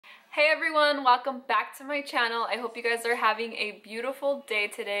Hey everyone, welcome back to my channel. I hope you guys are having a beautiful day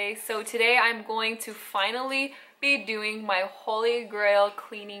today. So today I'm going to finally be doing my Holy Grail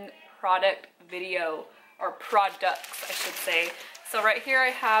cleaning product video, or products I should say. So right here I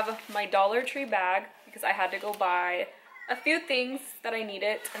have my Dollar Tree bag because I had to go buy a few things that I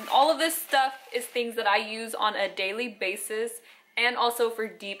needed, and all of this stuff is things that I use on a daily basis and also for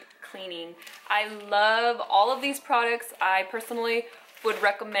deep cleaning. I love all of these products. I personally would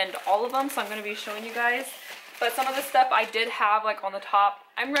recommend all of them, so I'm going to be showing you guys. But some of the stuff I did have like on the top,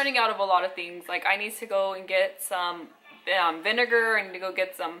 I'm running out of a lot of things. Like I need to go and get some vinegar, I need to go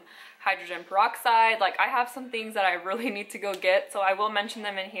get some hydrogen peroxide. Like I have some things that I really need to go get, so I will mention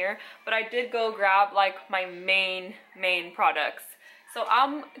them in here. But I did go grab like my main products. So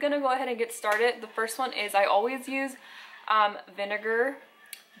I'm gonna go ahead and get started. The first one is I always use vinegar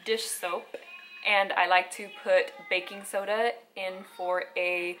dish soap, and I like to put baking soda in for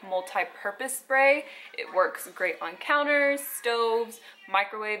a multi-purpose spray. It works great on counters, stoves,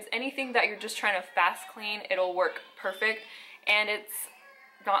 microwaves, anything that you're just trying to fast clean, it'll work perfect. And it's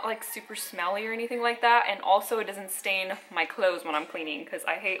not like super smelly or anything like that, and also it doesn't stain my clothes when I'm cleaning, because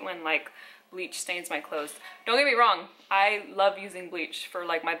I hate when like bleach stains my clothes. Don't get me wrong, I love using bleach for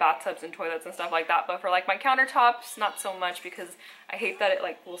like my bathtubs and toilets and stuff like that, but for like my countertops, not so much, because I hate that it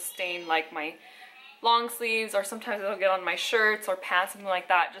like will stain like my long sleeves, or sometimes it'll get on my shirts or pants, something like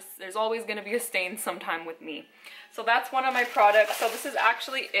that. Just there's always going to be a stain sometime with me. So that's one of my products. So this is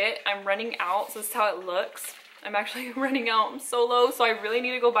actually it. I'm running out, so this is how it looks. I'm actually running out. I'm so low, so I really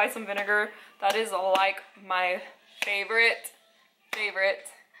need to go buy some vinegar. That is like my favorite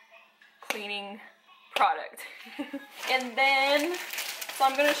cleaning product. And then, so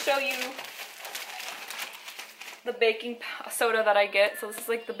I'm gonna show you the baking soda that I get. So this is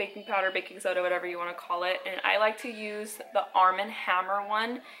like the baking powder, baking soda, whatever you want to call it. And I like to use the Arm & Hammer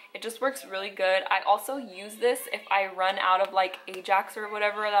one. It just works really good. I also use this if I run out of like Ajax or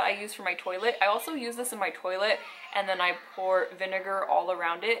whatever that I use for my toilet. I also use this in my toilet, and then I pour vinegar all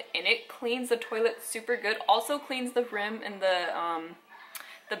around it, and it cleans the toilet super good. Also cleans the rim in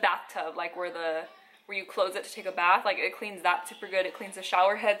the bathtub, like where you close it to take a bath. Like it cleans that super good. It cleans the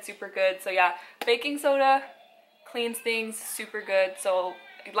shower head super good. So yeah, baking soda cleans things super good. So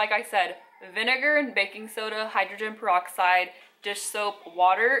like I said, vinegar and baking soda, hydrogen peroxide, dish soap,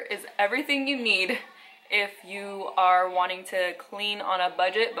 water is everything you need if you are wanting to clean on a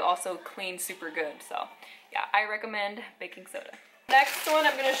budget but also clean super good. So yeah, I recommend baking soda. Next one,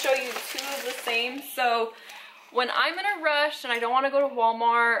 I'm going to show you two of the same. So when I'm in a rush and I don't want to go to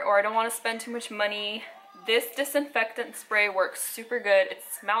Walmart, or I don't want to spend too much money, this disinfectant spray works super good. It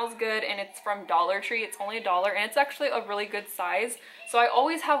smells good, and it's from Dollar Tree. It's only $1, and it's actually a really good size. So I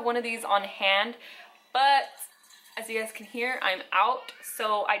always have one of these on hand, but as you guys can hear, I'm out.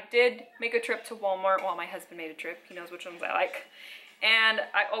 So I did make a trip to Walmart. Well, my husband made a trip. He knows which ones I like. And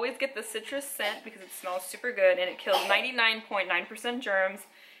I always get the citrus scent because it smells super good, and it kills 99.9% germs,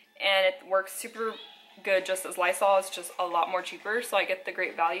 and it works super good just as Lysol. It's just a lot more cheaper. So I get the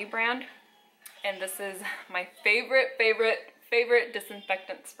Great Value brand. And this is my favorite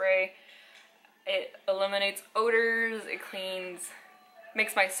disinfectant spray. It eliminates odors, it cleans,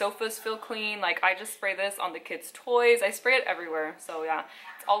 makes my sofas feel clean. Like I just spray this on the kids' toys. I spray it everywhere. So yeah,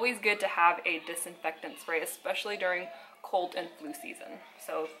 it's always good to have a disinfectant spray, especially during cold and flu season.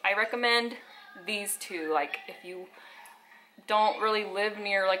 So I recommend these two. Like if you don't really live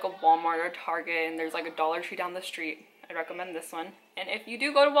near like a Walmart or Target and there's like a Dollar Tree down the street, I recommend this one. And if you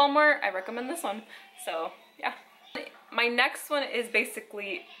do go to Walmart, I recommend this one. So yeah. My next one is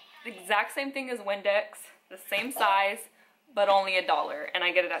basically the exact same thing as Windex, the same size, but only $1. And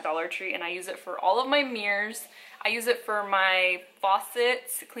I get it at Dollar Tree, and I use it for all of my mirrors. I use it for my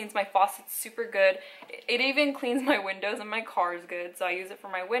faucets. It cleans my faucets super good. It even cleans my windows and my cars good. So I use it for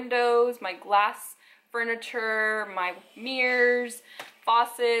my windows, my glass furniture, my mirrors,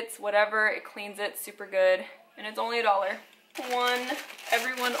 faucets, whatever. It cleans it super good. And it's only $1.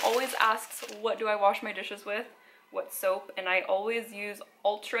 Everyone always asks, what do I wash my dishes with? What soap? And I always use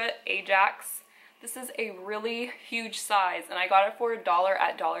Ultra Ajax. This is a really huge size, and I got it for $1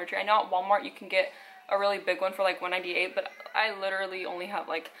 at Dollar Tree. I know at Walmart you can get a really big one for like $1.98, but I literally only have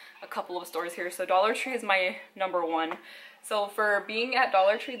like a couple of stores here, so Dollar Tree is my number one. So for being at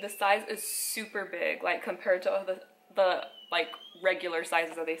Dollar Tree, the size is super big, like compared to the like regular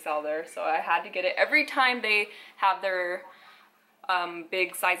sizes that they sell there. So I had to get it. Every time they have their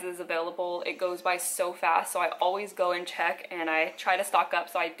big sizes available, it goes by so fast. So I always go and check, and I try to stock up.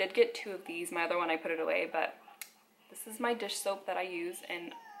 So I did get two of these. My other one I put it away, but this is my dish soap that I use,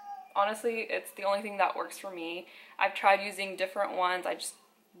 and honestly it's the only thing that works for me. I've tried using different ones.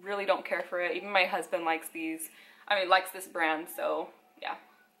 really don't care for it. Even my husband likes these, likes this brand, so yeah,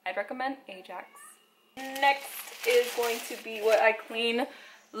 I'd recommend Ajax. Next is going to be what I clean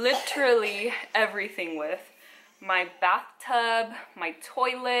literally everything with. My bathtub, my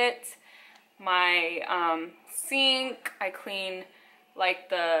toilet, my sink. I clean like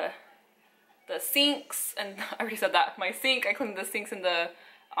the sinks, and I already said that. My sink, I clean the sinks in the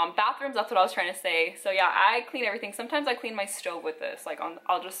bathrooms. That's what I was trying to say. So yeah, I clean everything. Sometimes I clean my stove with this. Like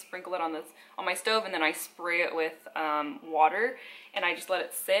I'll just sprinkle it on my stove, and then I spray it with water, and I just let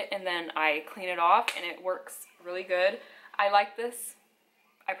it sit, and then I clean it off, and it works really good. I like this.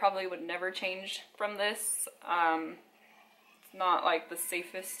 I probably would never change from this. It's not like the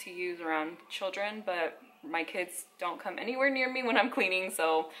safest to use around children, but my kids don't come anywhere near me when I'm cleaning,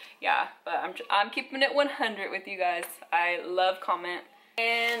 so yeah. But I'm keeping it 100 with you guys. I love comment.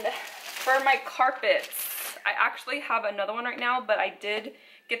 And for my carpets, I actually have another one right now, but I did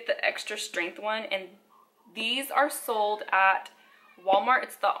get the extra strength one, and these are sold at Walmart.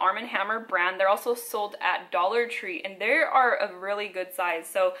 It's the Arm & Hammer brand. They're also sold at Dollar Tree, and they are a really good size.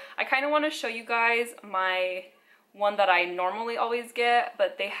 So I kind of want to show you guys my one that I normally always get,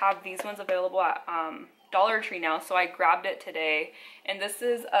 but they have these ones available at Dollar Tree now, so I grabbed it today. And this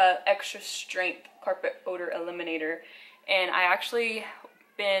is a extra strength carpet odor eliminator, and I actually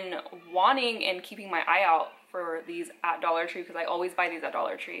been wanting and keeping my eye out for these at Dollar Tree because I always buy these at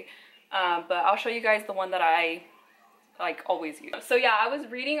Dollar Tree. But I'll show you guys the one that I like always use. So yeah, I was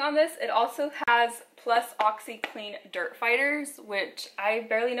reading on this. It also has Plus OxyClean Dirt Fighters, which I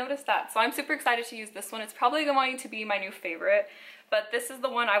barely noticed that. So I'm super excited to use this one. It's probably going to be my new favorite, but this is the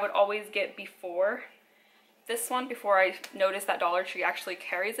one I would always get before this one, before I noticed that Dollar Tree actually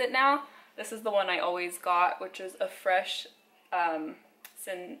carries it now. This is the one I always got, which is a fresh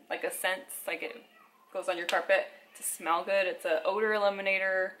like a scent, like it goes on your carpet to smell good. It's an odor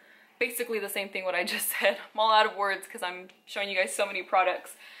eliminator, basically the same thing what I just said. I'm all out of words because I'm showing you guys so many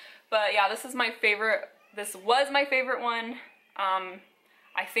products. But yeah, this is my favorite. This was my favorite one.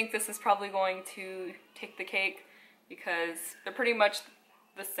 I think this is probably going to take the cake because they're pretty much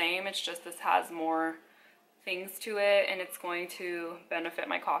the same. It's just this has more things to it, and it's going to benefit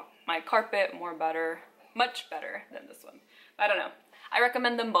my carpet much better than this one. I don't know. I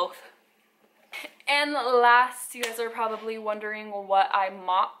recommend them both. And last, you guys are probably wondering what I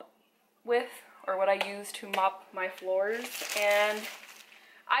mop with, or what I use to mop my floors. And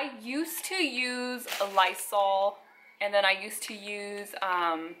I used to use a Lysol, and then I used to use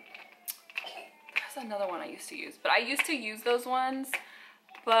there's another one I used to use, but I used to use those ones,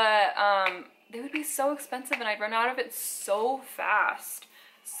 but they would be so expensive and I'd run out of it so fast.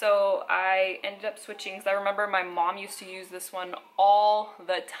 So I ended up switching because I remember my mom used to use this one all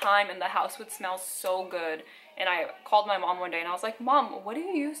the time, and the house would smell so good. And I called my mom one day and I was like, Mom, what do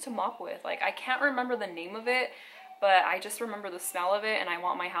you use to mop with? Like, I can't remember the name of it, but I just remember the smell of it, and I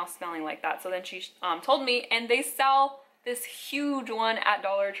want my house smelling like that. So then she told me, and they sell this huge one at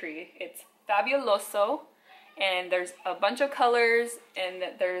Dollar Tree. It's Fabuloso, and there's a bunch of colors, and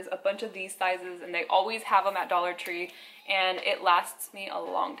there's a bunch of these sizes, and they always have them at Dollar Tree, and it lasts me a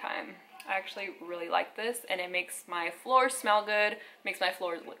long time. I actually really like this, and it makes my floors smell good, makes my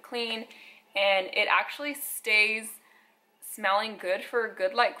floors look clean, and it actually stays smelling good for a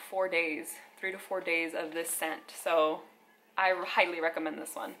good like 4 days, 3 to 4 days of this scent. So I highly recommend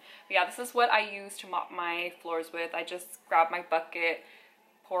this one. But yeah, this is what I use to mop my floors with. I just grab my bucket,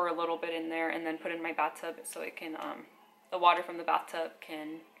 pour a little bit in there, and then put it in my bathtub so it can, the water from the bathtub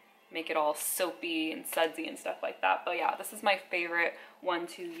can make it all soapy and sudsy and stuff like that. But yeah, this is my favorite one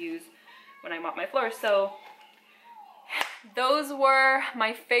to use when I mop my floors. So those were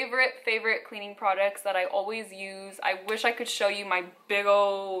my favorite cleaning products that I always use. I wish I could show you my big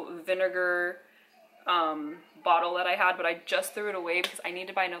old vinegar bottle that I had, but I just threw it away because I need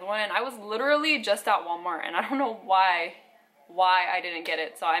to buy another one. And I was literally just at Walmart, and I don't know why I didn't get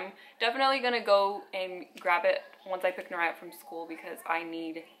it. So I'm definitely gonna go and grab it once I pick Nora up from school because I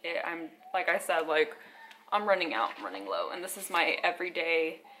need it. I'm, like I said, like I'm running out, I'm running low, and this is my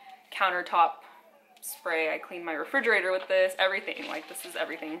everyday countertop spray. I clean my refrigerator with this, everything, like this is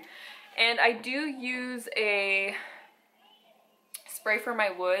everything. And I do use a spray for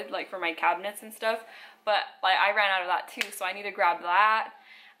my wood, like for my cabinets and stuff, but like I ran out of that too, so I need to grab that.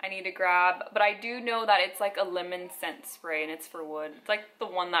 But I do know that it's like a lemon scent spray, and it's for wood. It's like the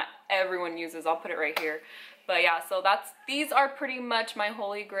one that everyone uses. I'll put it right here. But yeah, so these are pretty much my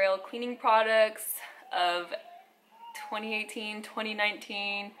holy grail cleaning products of 2018,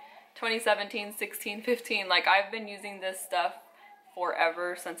 2019, 2017, 16, 15. Like I've been using this stuff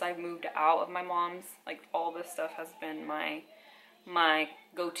forever since I moved out of my mom's. Like all this stuff has been my my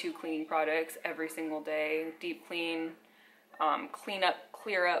go-to cleaning products every single day. Deep clean, clean up,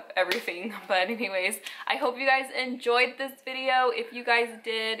 clear up, everything. But anyways, I hope you guys enjoyed this video. If you guys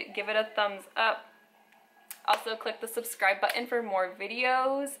did, give it a thumbs up. Also click the subscribe button for more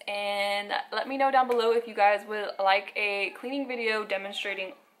videos, and let me know down below if you guys would like a cleaning video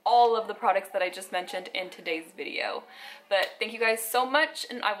demonstrating all of the products that I just mentioned in today's video. But thank you guys so much,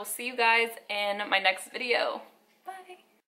 and I will see you guys in my next video.